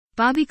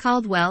Bobby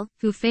Caldwell,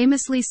 who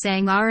famously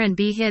sang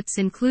R&B hits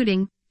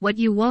including What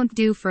You Won't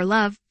Do for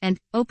Love and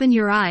Open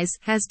Your Eyes,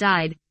 has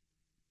died.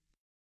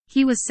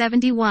 He was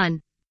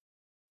 71.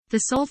 The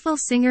soulful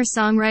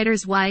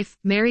singer-songwriter's wife,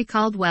 Mary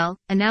Caldwell,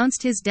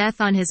 announced his death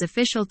on his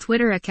official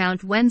Twitter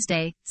account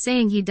Wednesday,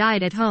 saying he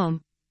died at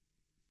home.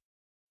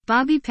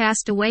 Bobby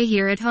passed away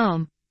here at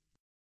home.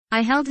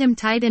 I held him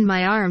tight in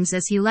my arms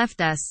as he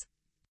left us.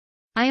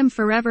 I am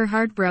forever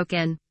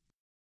heartbroken.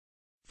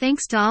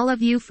 Thanks to all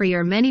of you for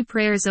your many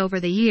prayers over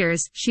the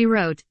years, she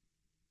wrote.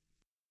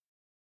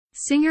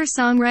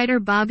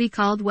 Singer-songwriter Bobby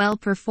Caldwell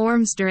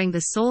performs during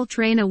the Soul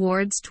Train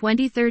Awards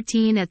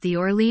 2013 at the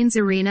Orleans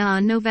Arena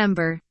on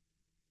November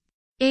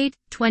 8,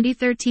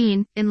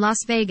 2013, in Las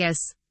Vegas.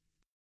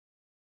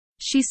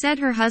 She said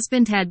her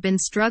husband had been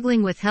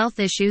struggling with health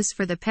issues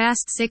for the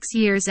past 6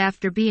 years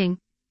after being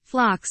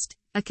floxed,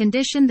 a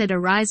condition that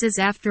arises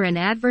after an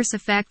adverse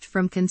effect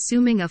from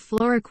consuming a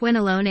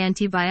fluoroquinolone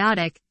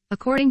antibiotic,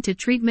 according to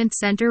Treatment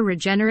Center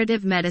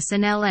Regenerative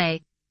Medicine LA.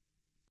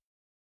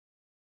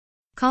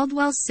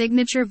 Caldwell's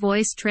signature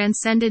voice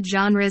transcended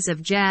genres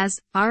of jazz,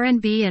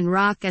 R&B and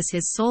rock as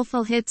his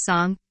soulful hit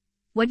song,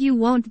 What You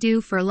Won't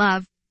Do for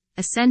Love,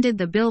 ascended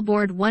the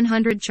Billboard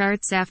 100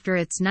 charts after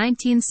its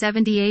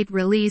 1978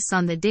 release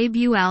on the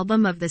debut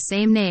album of the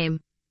same name.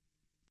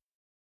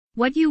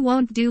 What You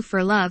Won't Do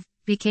for Love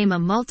became a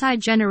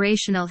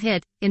multi-generational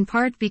hit, in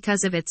part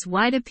because of its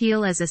wide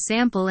appeal as a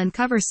sample and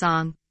cover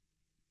song.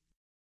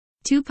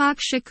 Tupac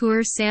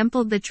Shakur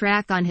sampled the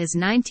track on his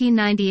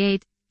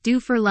 1998 Do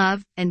for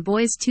Love, and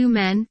Boys II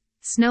Men,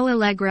 Snow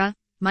Allegra,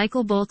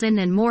 Michael Bolton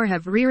and more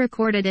have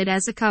re-recorded it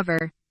as a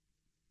cover.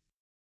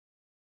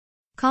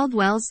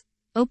 Caldwell's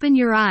Open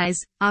Your Eyes,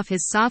 off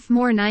his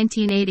sophomore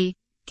 1980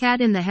 Cat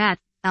in the Hat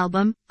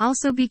album,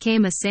 also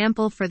became a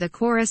sample for the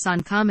chorus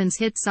on Common's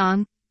hit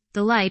song,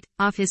 The Light,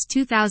 off his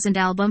 2000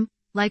 album,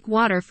 Like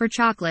Water for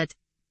Chocolate.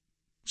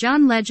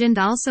 John Legend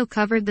also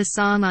covered the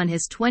song on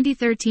his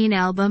 2013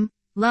 album,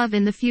 Love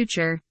in the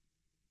Future.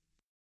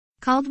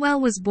 Caldwell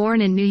was born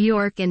in New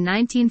York in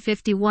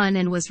 1951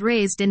 and was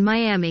raised in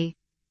Miami.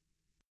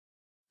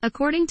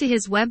 According to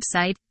his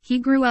website, he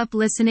grew up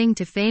listening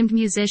to famed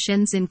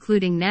musicians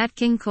including Nat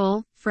King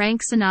Cole,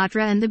 Frank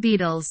Sinatra and the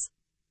Beatles.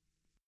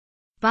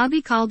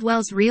 Bobby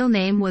Caldwell's real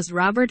name was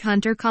Robert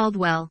Hunter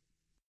Caldwell.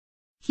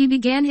 He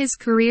began his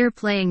career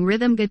playing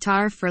rhythm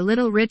guitar for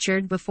Little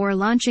Richard before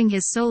launching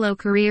his solo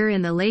career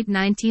in the late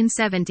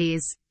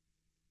 1970s.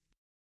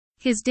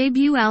 His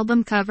debut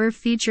album cover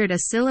featured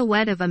a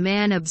silhouette of a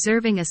man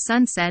observing a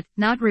sunset,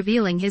 not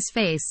revealing his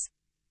face.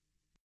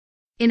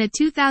 In a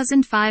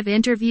 2005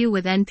 interview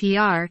with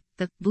NPR,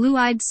 the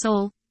Blue-Eyed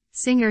Soul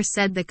singer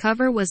said the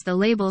cover was the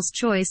label's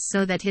choice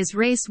so that his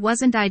race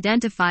wasn't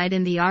identified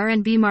in the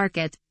R&B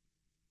market.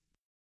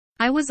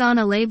 I was on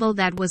a label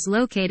that was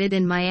located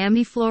in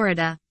Miami,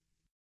 Florida.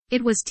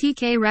 It was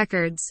TK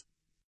Records.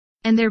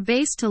 And their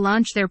base to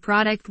launch their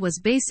product was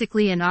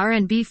basically an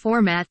R&B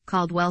format,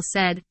 Caldwell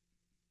said.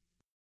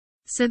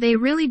 So they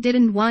really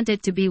didn't want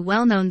it to be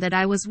well known that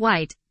I was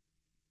white.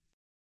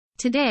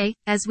 Today,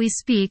 as we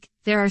speak,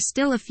 there are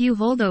still a few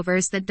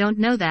holdovers that don't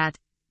know that.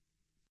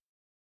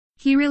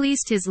 He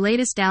released his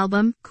latest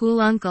album,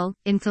 Cool Uncle,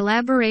 in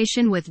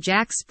collaboration with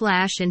Jack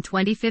Splash in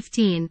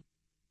 2015.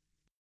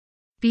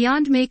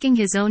 Beyond making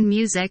his own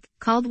music,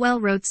 Caldwell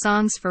wrote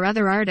songs for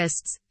other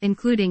artists,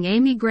 including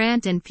Amy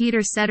Grant and Peter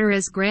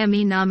Cetera's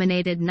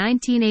Grammy-nominated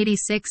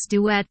 1986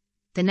 duet,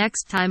 The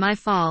Next Time I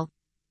Fall.